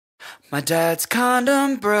My dad's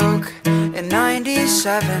condom broke in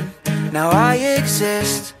 '97. Now I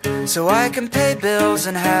exist so I can pay bills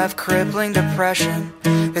and have crippling depression.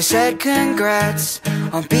 They said congrats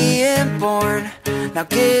on being born. Now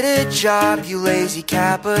get a job, you lazy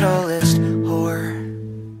capitalist whore.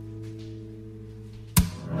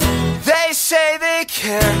 They say they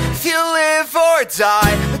care if you live or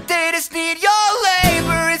die, but they just need your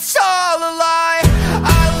labor, it's all a lie.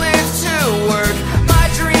 I live to work, my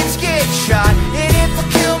dreams get shot, and if I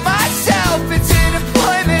kill myself, it's an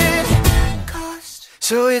employment cost.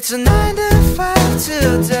 So it's a 9 to 5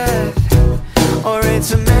 till death, or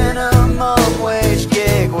it's a minimum wage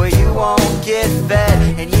gig where you won't get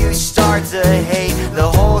fed and you start to hate